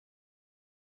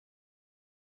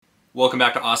Welcome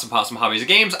back to Awesome Possum Hobbies and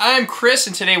Games. I'm Chris,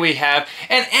 and today we have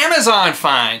an Amazon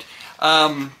find.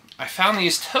 I found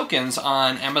these tokens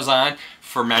on Amazon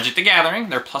for Magic the Gathering.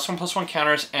 They're +1/+1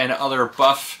 counters and other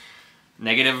buff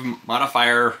negative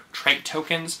modifier trait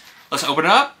tokens. Let's open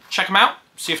it up, check them out,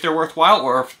 see if they're worthwhile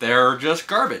or if they're just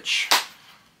garbage.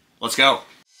 Let's go.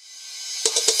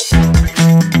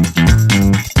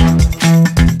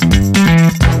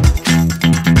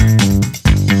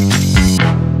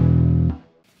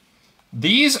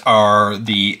 These are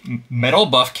the metal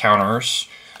buff counters.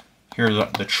 Here are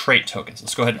the trait tokens.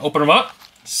 Let's go ahead and open them up,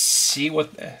 see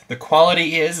what the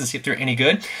quality is, and see if they're any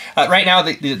good. Right now,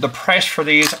 the price for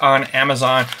these on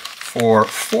Amazon for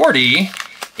 40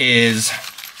 is,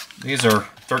 these are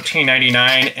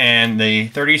 $13.99, and the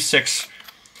 36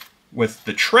 with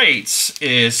the traits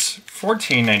is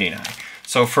 $14.99.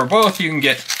 So for both, you can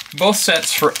get both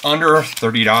sets for under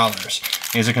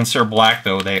 $30. These are considered black,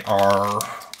 though they are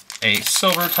a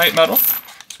silver type metal.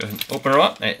 Let's go ahead and open it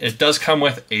up. It does come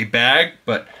with a bag,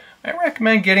 but I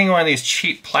recommend getting one of these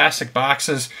cheap plastic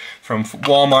boxes from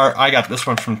Walmart. I got this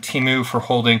one from Temu for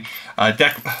holding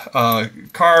deck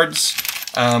cards,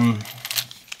 a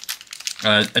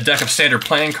deck of standard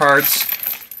playing cards.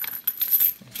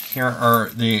 Here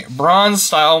are the bronze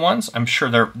style ones. I'm sure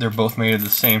they're both made of the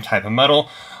same type of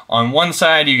metal. On one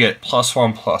side you get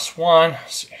 +1/+1.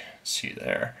 See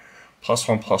there,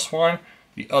 +1/+1.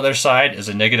 The other side is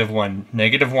a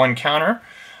 -1/-1 counter.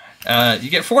 You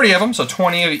get 40 of them, so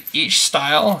 20 of each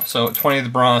style. So 20 of the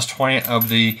bronze, 20 of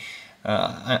the,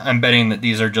 I'm betting that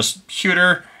these are just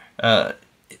pewter.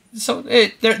 So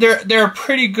they're a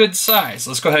pretty good size.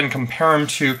 Let's go ahead and compare them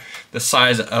to the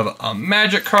size of a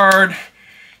Magic card.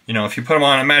 You know, if you put them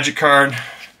on a Magic card,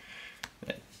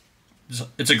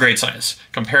 it's a great size.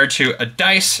 Compared to a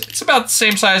dice, it's about the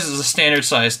same size as a standard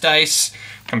size dice.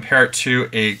 Compare it to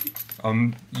a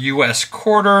US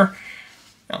quarter,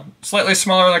 slightly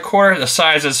smaller than a quarter. The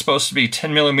size is supposed to be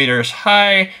 10 millimeters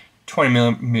high, 20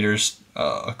 millimeters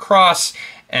across,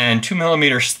 and 2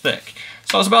 millimeters thick.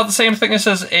 So it's about the same thickness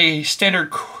as a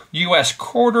standard US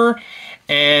quarter,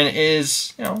 and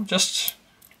is, you know, just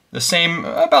the same,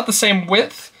 about the same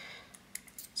width.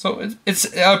 So it's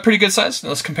a pretty good size. Now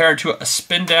let's compare it to a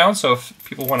spin down. So if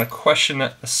people want to question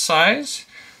the size,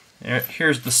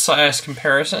 here's the size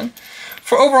comparison.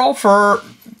 For overall, for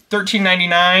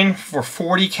 $13.99 for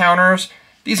 40 counters,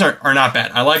 these are not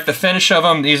bad. I like the finish of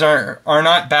them. These are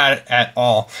not bad at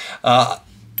all.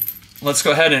 Let's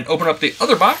go ahead and open up the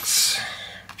other box.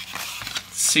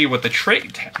 See what the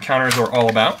trait counters are all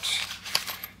about.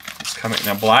 It's coming in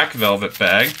a black velvet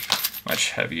bag,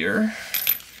 much heavier.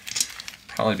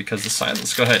 Probably because of the size.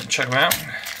 Let's go ahead and check them out.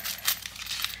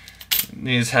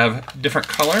 These have different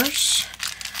colors.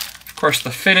 Of course,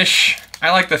 the finish,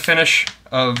 I like the finish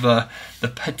of the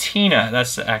patina.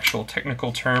 That's the actual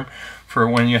technical term for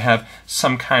when you have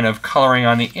some kind of coloring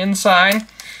on the inside.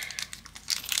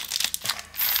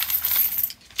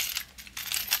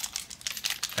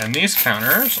 And these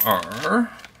counters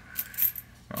are,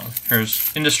 well,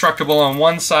 here's indestructible on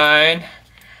one side.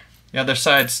 The other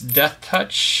side's death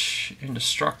touch,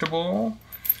 indestructible,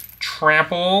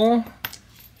 trample,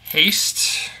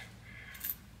 haste,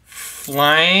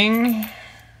 flying,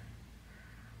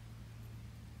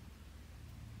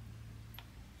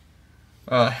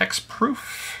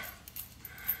 hexproof.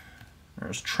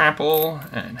 There's trample,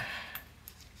 and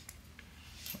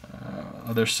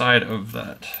other side of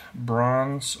that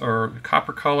bronze or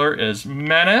copper color is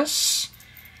menace.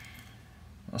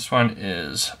 This one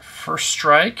is first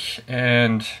strike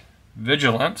and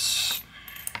vigilance.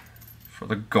 For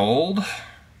the gold,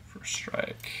 first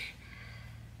strike,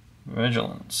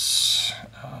 vigilance.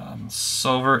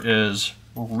 Silver is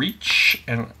reach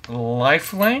and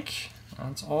lifelink.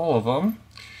 That's all of them.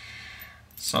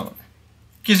 So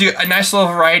gives you a nice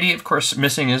little variety. Of course,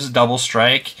 missing is double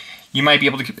strike. You might be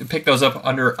able to pick those up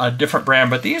under a different brand,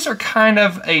 but these are kind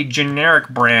of a generic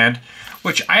brand,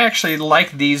 which I actually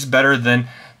like these better than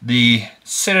the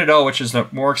Citadel, which is the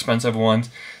more expensive ones.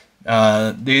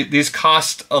 These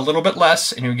cost a little bit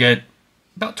less, and you get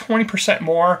about 20%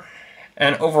 more.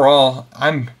 And overall,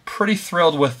 I'm pretty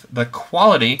thrilled with the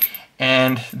quality,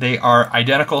 and they are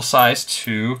identical size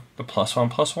to the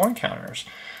 +1/+1 counters.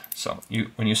 So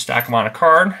when you stack them on a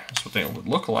card, that's what they would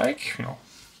look like. You know,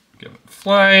 give it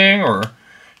flying or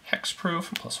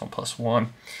hexproof,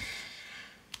 +1/+1.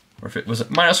 Or if it was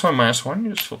at -1/-1,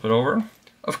 you just flip it over.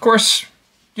 Of course,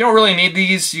 you don't really need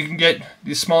these. You can get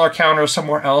these smaller counters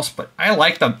somewhere else, but I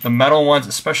like the metal ones,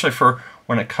 especially for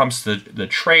when it comes to the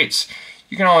traits.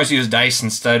 You can always use dice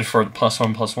instead for the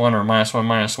 +1/+1 or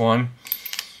 -1/-1.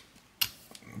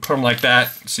 put them like that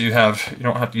so you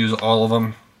don't have to use all of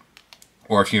them.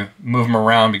 Or if you move them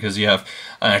around because you have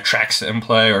an Atraxa in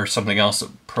play or something else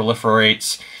that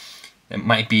proliferates, it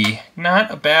might be not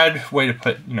a bad way to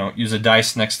put, use a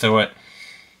dice next to it.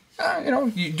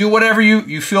 You do whatever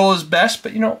you feel is best,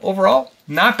 but overall,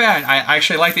 not bad. I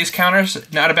actually like these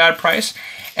counters, not a bad price.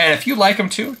 And if you like them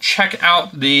too, check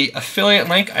out the affiliate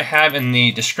link I have in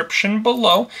the description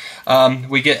below.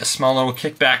 We get a small little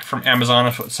kickback from Amazon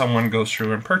if someone goes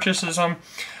through and purchases them.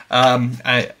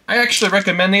 I actually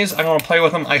recommend these. I want to play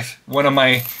with them. One of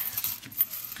my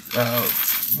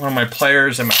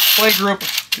players in my play group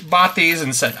bought these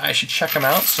and said I should check them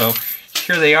out. So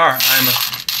here they are. I'm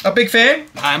a big fan.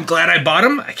 I'm glad I bought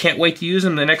them. I can't wait to use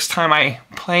them the next time I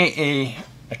play a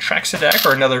Atraxa deck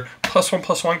or another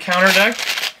 +1/+1 counter deck.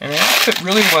 And they all fit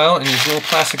really well in these little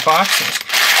plastic boxes.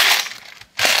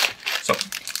 So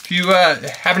if you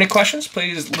have any questions,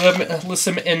 please list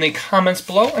them in the comments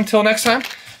below. Until next time,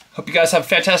 hope you guys have a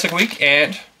fantastic week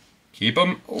and keep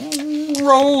them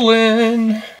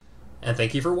rolling. And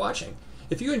thank you for watching.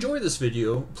 If you enjoyed this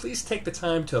video, please take the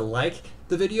time to like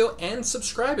the video and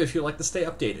subscribe if you'd like to stay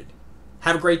updated.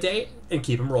 Have a great day and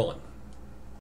keep them rolling.